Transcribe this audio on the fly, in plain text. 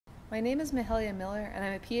My name is Mahalia Miller, and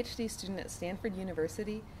I'm a PhD student at Stanford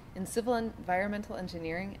University in Civil Environmental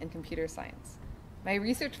Engineering and Computer Science. My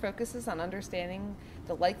research focuses on understanding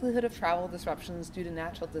the likelihood of travel disruptions due to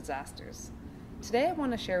natural disasters. Today I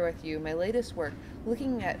want to share with you my latest work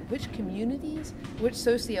looking at which communities, which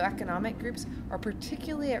socioeconomic groups are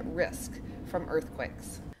particularly at risk from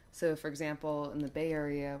earthquakes. So for example, in the Bay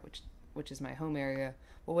Area, which is my home area,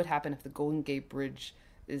 what would happen if the Golden Gate Bridge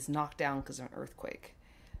is knocked down because of an earthquake?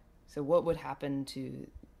 So what would happen to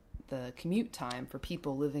the commute time for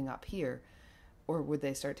people living up here? Or would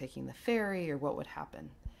they start taking the ferry, or what would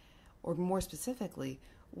happen? Or more specifically,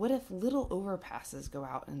 what if little overpasses go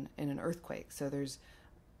out in an earthquake? So there's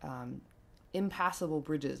impassable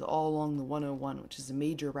bridges all along the 101, which is a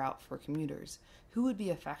major route for commuters. Who would be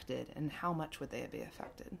affected, and how much would they be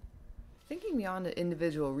affected? Thinking beyond an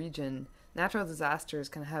individual region, natural disasters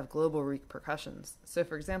can have global repercussions. So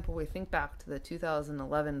for example, we think back to the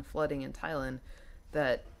 2011 flooding in Thailand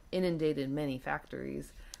that inundated many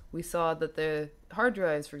factories. We saw that the hard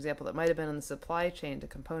drives, for example, that might have been in the supply chain to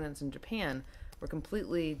components in Japan were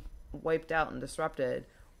completely wiped out and disrupted,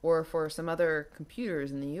 or for some other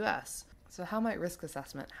computers in the US. So how might risk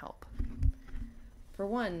assessment help? For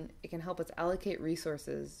one, it can help us allocate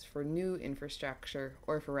resources for new infrastructure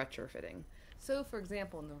or for retrofitting. So, for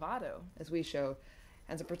example, Novato, as we show,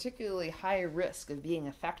 has a particularly high risk of being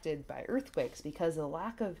affected by earthquakes because of the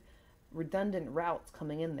lack of redundant routes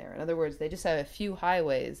coming in there. In other words, they just have a few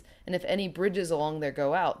highways, and if any bridges along there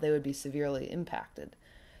go out, they would be severely impacted.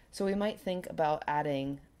 So we might think about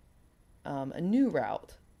adding a new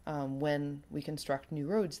route when we construct new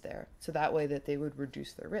roads there, so that way that they would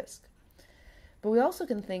reduce their risk. But we also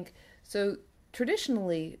can think, so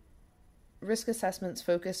traditionally, risk assessments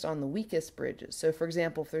focused on the weakest bridges. So for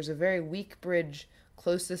example, if there's a very weak bridge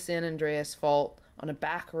close to San Andreas Fault on a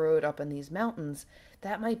back road up in these mountains,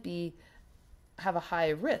 that might have a high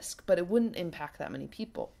risk, but it wouldn't impact that many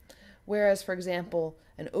people. Whereas, for example,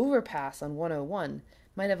 an overpass on 101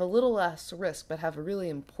 might have a little less risk, but have a really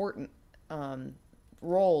important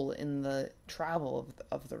role in the travel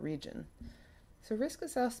of the region. So risk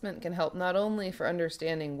assessment can help not only for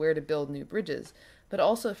understanding where to build new bridges, but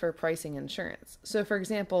also for pricing insurance. So for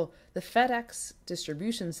example, the FedEx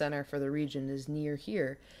distribution center for the region is near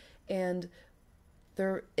here, and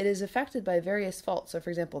it is affected by various faults. So for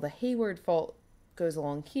example, the Hayward Fault goes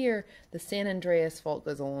along here, the San Andreas Fault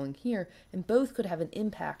goes along here, and both could have an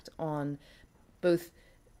impact on both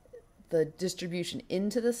the distribution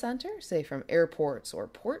into the center, say from airports or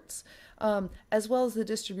ports, as well as the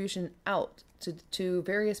distribution out to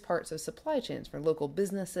various parts of supply chains for local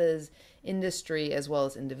businesses, industry, as well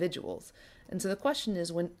as individuals. And so the question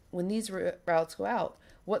is, when these routes go out,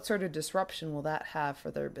 what sort of disruption will that have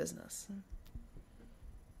for their business?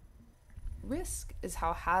 Risk is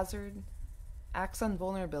how hazard acts on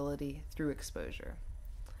vulnerability through exposure.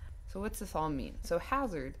 So what's this all mean? So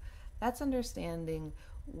hazard, that's understanding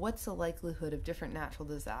what's the likelihood of different natural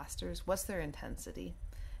disasters, what's their intensity.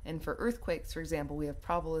 And for earthquakes, for example, we have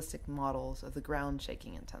probabilistic models of the ground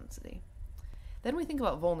shaking intensity. Then we think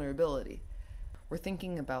about vulnerability. We're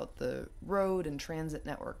thinking about the road and transit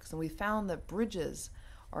networks, and we found that bridges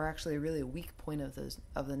are actually a really weak point of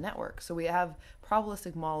the network. So we have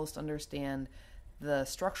probabilistic models to understand the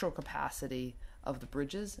structural capacity of the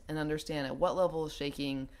bridges and understand at what level of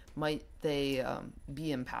shaking might they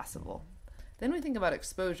be impassable. Then we think about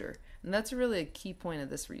exposure, and that's really a key point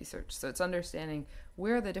of this research. So it's understanding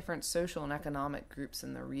where are the different social and economic groups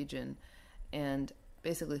in the region, and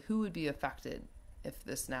basically who would be affected if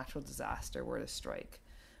this natural disaster were to strike.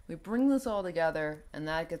 We bring this all together, and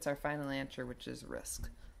that gets our final answer, which is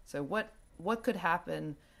risk. So what could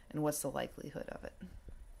happen, and what's the likelihood of it?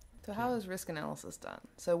 So how is risk analysis done?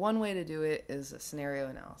 So one way to do it is a scenario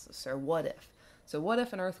analysis, or what if. So what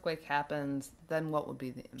if an earthquake happens, then what would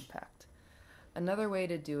be the impact? Another way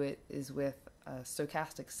to do it is with a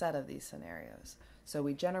stochastic set of these scenarios. So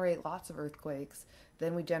we generate lots of earthquakes,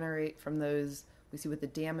 then we generate from those, we see what the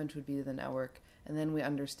damage would be to the network, and then we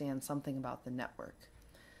understand something about the network.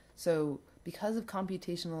 So because of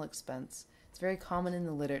computational expense, it's very common in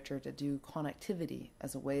the literature to do connectivity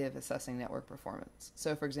as a way of assessing network performance.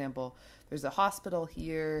 So for example, there's a hospital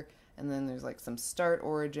here, and then there's like some start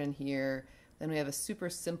origin here, then we have a super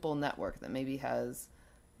simple network that maybe has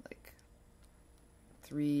like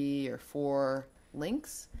 3 or 4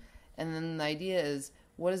 links, and then the idea is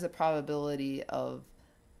what is the probability of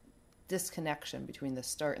disconnection between the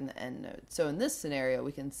start and the end node. So in this scenario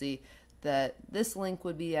we can see that this link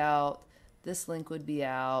would be out, this link would be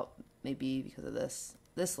out, maybe because of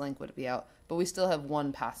this link would be out, but we still have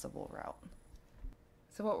one passable route.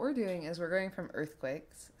 So So what we're doing is we're going from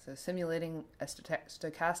earthquakes, so simulating a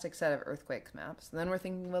stochastic set of earthquakes maps. And then we're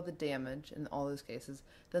thinking about the damage in all those cases,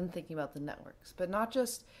 then thinking about the networks. But not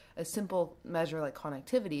just a simple measure like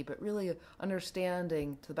connectivity, but really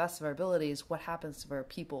understanding to the best of our abilities what happens to where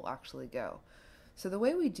people actually go. So the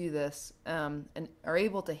way we do this and are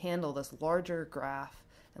able to handle this larger graph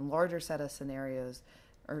and larger set of scenarios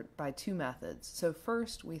are by two methods. So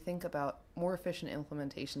first, we think about more efficient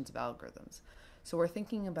implementations of algorithms. So we're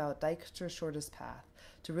thinking about Dijkstra's shortest path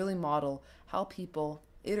to really model how people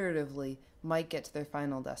iteratively might get to their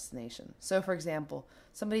final destination. So for example,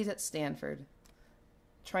 somebody's at Stanford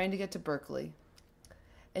trying to get to Berkeley.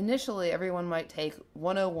 Initially, everyone might take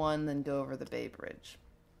 101, then go over the Bay Bridge.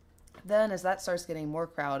 Then as that starts getting more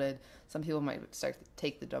crowded, some people might start to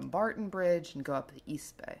take the Dumbarton Bridge and go up the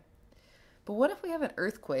East Bay. But what if we have an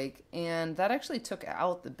earthquake and that actually took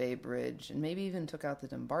out the Bay Bridge and maybe even took out the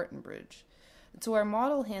Dumbarton Bridge? So our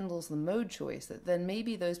model handles the mode choice that then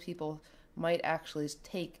maybe those people might actually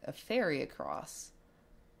take a ferry across,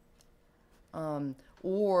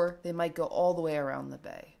 or they might go all the way around the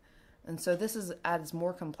bay. And so this adds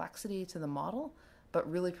more complexity to the model, but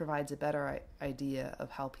really provides a better idea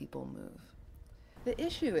of how people move. The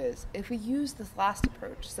issue is, if we use this last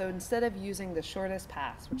approach, so instead of using the shortest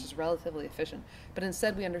paths, which is relatively efficient, but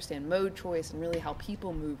instead we understand mode choice and really how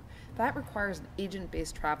people move, that requires an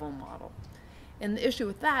agent-based travel model. And the issue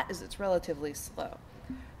with that is it's relatively slow.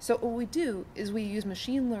 So what we do is we use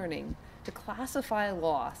machine learning to classify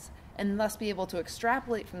loss and thus be able to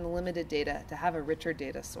extrapolate from the limited data to have a richer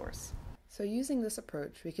data source. So using this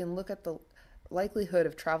approach, we can look at the likelihood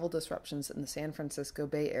of travel disruptions in the San Francisco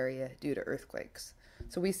Bay Area due to earthquakes.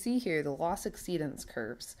 So we see here the loss exceedance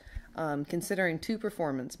curves, considering two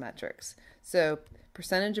performance metrics. So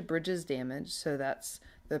percentage of bridges damaged, so that's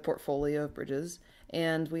the portfolio of bridges,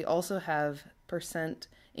 and we also have percent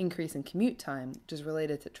increase in commute time, which is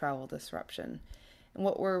related to travel disruption. And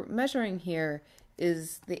what we're measuring here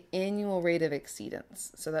is the annual rate of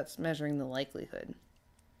exceedance, so that's measuring the likelihood.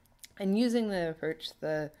 And using the approach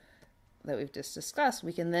that we've just discussed,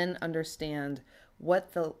 we can then understand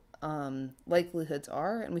what the likelihoods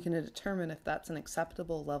are, and we can determine if that's an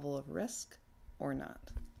acceptable level of risk or not.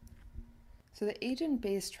 So the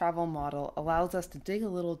agent-based travel model allows us to dig a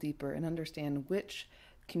little deeper and understand which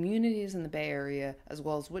communities in the Bay Area, as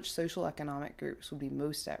well as which social economic groups would be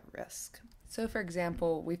most at risk. So for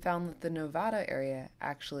example, we found that the Novato area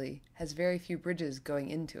actually has very few bridges going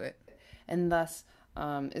into it, and thus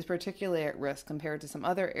is particularly at risk compared to some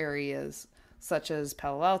other areas, such as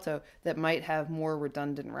Palo Alto, that might have more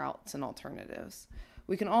redundant routes and alternatives.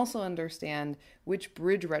 We can also understand which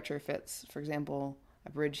bridge retrofits, for example, a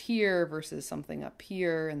bridge here versus something up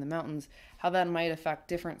here in the mountains, how that might affect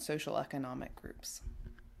different social economic groups.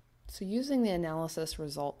 So using the analysis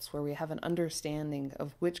results where we have an understanding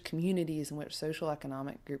of which communities and which social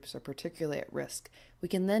economic groups are particularly at risk, we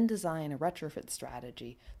can then design a retrofit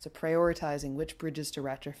strategy, so prioritizing which bridges to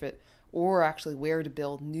retrofit or actually where to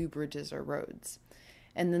build new bridges or roads.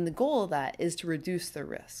 And then the goal of that is to reduce the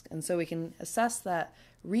risk. And so we can assess that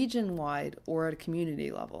region-wide or at a community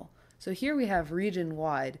level. So here we have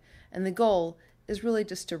region-wide, and the goal is really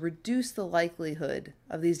just to reduce the likelihood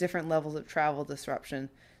of these different levels of travel disruption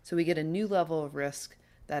so we get a new level of risk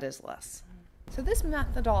that is less. So this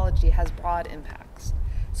methodology has broad impacts.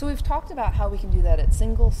 So we've talked about how we can do that at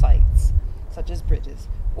single sites, such as bridges,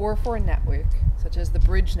 or for a network, such as the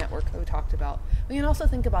bridge network that we talked about. We can also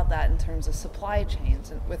think about that in terms of supply chains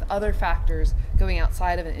and with other factors going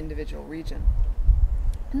outside of an individual region.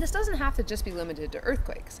 And this doesn't have to just be limited to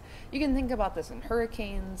earthquakes. You can think about this in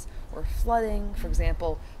hurricanes or flooding. For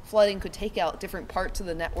example, flooding could take out different parts of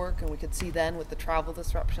the network, and we could see then what the travel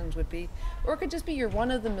disruptions would be. Or it could just be your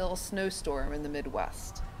run-of-the-mill snowstorm in the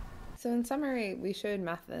Midwest. So in summary, we showed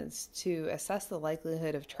methods to assess the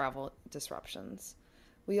likelihood of travel disruptions.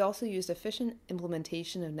 We also used efficient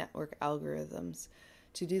implementation of network algorithms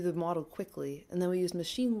to do the model quickly, and then we used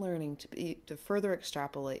machine learning to further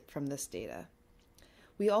extrapolate from this data.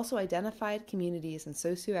 We also identified communities and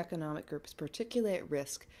socioeconomic groups particularly at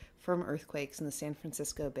risk from earthquakes in the San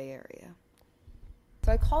Francisco Bay Area.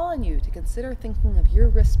 So I call on you to consider thinking of your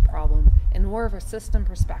risk problem in more of a system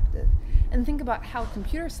perspective, and think about how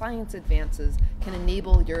computer science advances can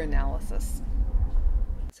enable your analysis.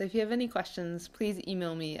 So if you have any questions, please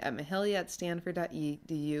email me at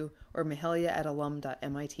mahalia@stanford.edu or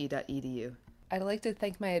mahalia@alum.mit.edu. I'd like to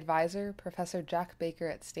thank my advisor, Professor Jack Baker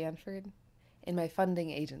at Stanford, and my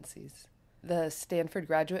funding agencies, the Stanford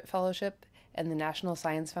Graduate Fellowship and the National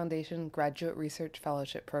Science Foundation Graduate Research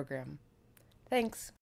Fellowship Program. Thanks.